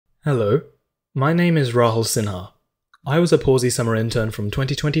Hello, my name is Rahul Sinha. I was a Pawsey summer intern from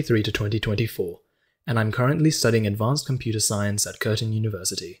 2023 to 2024, and I'm currently studying advanced computer science at Curtin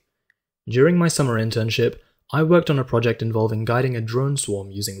University. During my summer internship, I worked on a project involving guiding a drone swarm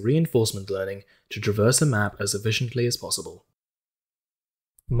using reinforcement learning to traverse a map as efficiently as possible.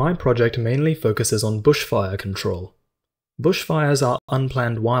 My project mainly focuses on bushfire control. Bushfires are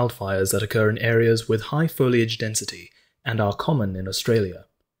unplanned wildfires that occur in areas with high foliage density and are common in Australia.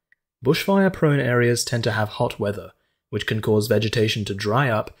 Bushfire-prone areas tend to have hot weather, which can cause vegetation to dry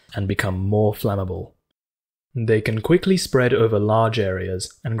up and become more flammable. They can quickly spread over large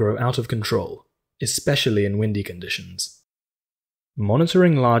areas and grow out of control, especially in windy conditions.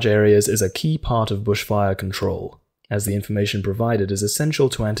 Monitoring large areas is a key part of bushfire control, as the information provided is essential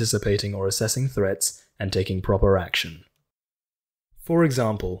to anticipating or assessing threats and taking proper action. For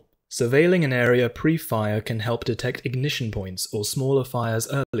example, surveilling an area pre-fire can help detect ignition points or smaller fires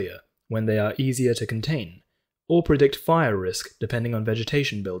earlier, when they are easier to contain, or predict fire risk depending on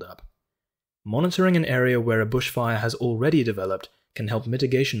vegetation buildup. Monitoring an area where a bushfire has already developed can help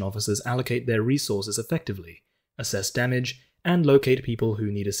mitigation officers allocate their resources effectively, assess damage, and locate people who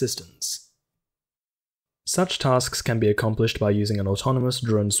need assistance. Such tasks can be accomplished by using an autonomous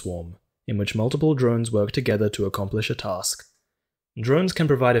drone swarm, in which multiple drones work together to accomplish a task. Drones can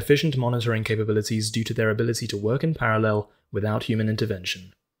provide efficient monitoring capabilities due to their ability to work in parallel without human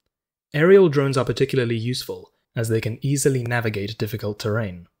intervention. Aerial drones are particularly useful, as they can easily navigate difficult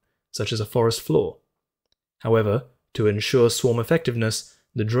terrain, such as a forest floor. However, to ensure swarm effectiveness,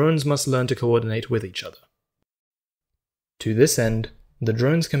 the drones must learn to coordinate with each other. To this end, the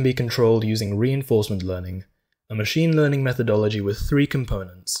drones can be controlled using reinforcement learning, a machine learning methodology with three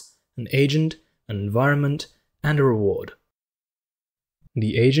components: an agent, an environment, and a reward.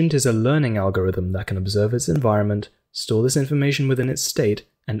 The agent is a learning algorithm that can observe its environment, store this information within its state,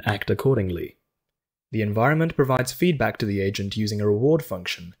 and act accordingly. The environment provides feedback to the agent using a reward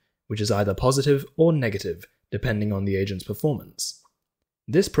function, which is either positive or negative, depending on the agent's performance.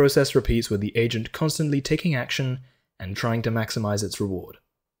 This process repeats with the agent constantly taking action and trying to maximize its reward.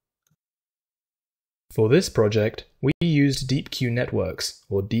 For this project, we used deep Q networks,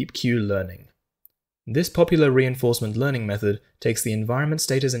 or deep Q learning. This popular reinforcement learning method takes the environment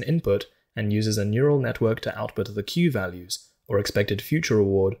state as an input and uses a neural network to output the Q values, or expected future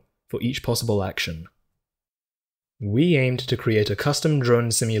reward, for each possible action. We aimed to create a custom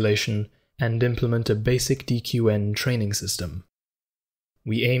drone simulation and implement a basic DQN training system.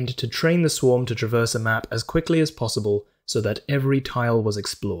 We aimed to train the swarm to traverse a map as quickly as possible so that every tile was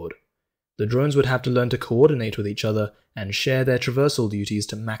explored. The drones would have to learn to coordinate with each other and share their traversal duties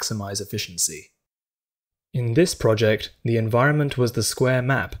to maximize efficiency. In this project, the environment was the square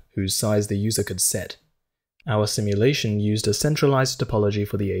map whose size the user could set. Our simulation used a centralized topology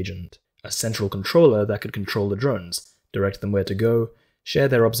for the agent, a central controller that could control the drones, direct them where to go, share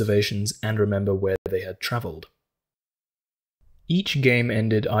their observations, and remember where they had traveled. Each game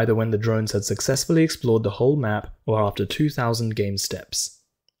ended either when the drones had successfully explored the whole map or after 2,000 game steps.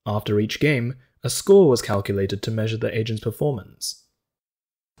 After each game, a score was calculated to measure the agent's performance.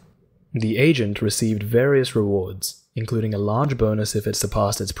 The agent received various rewards, including a large bonus if it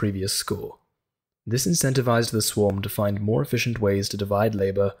surpassed its previous score. This incentivized the swarm to find more efficient ways to divide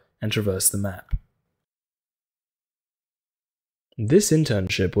labor and traverse the map. This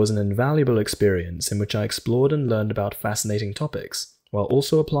internship was an invaluable experience in which I explored and learned about fascinating topics, while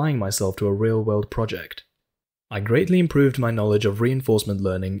also applying myself to a real-world project. I greatly improved my knowledge of reinforcement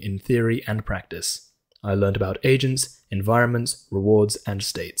learning in theory and practice. I learned about agents, environments, rewards, and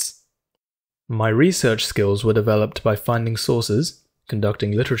states. My research skills were developed by finding sources,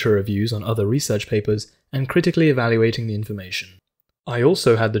 conducting literature reviews on other research papers, and critically evaluating the information. I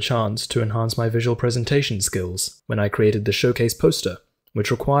also had the chance to enhance my visual presentation skills when I created the showcase poster,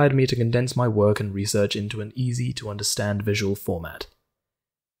 which required me to condense my work and research into an easy-to-understand visual format.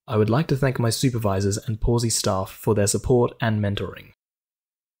 I would like to thank my supervisors and Pawsey staff for their support and mentoring.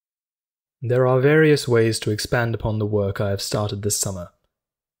 There are various ways to expand upon the work I have started this summer,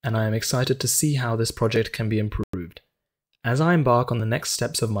 and I am excited to see how this project can be improved. As I embark on the next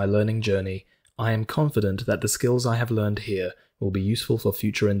steps of my learning journey, I am confident that the skills I have learned here will be useful for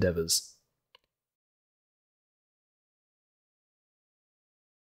future endeavors.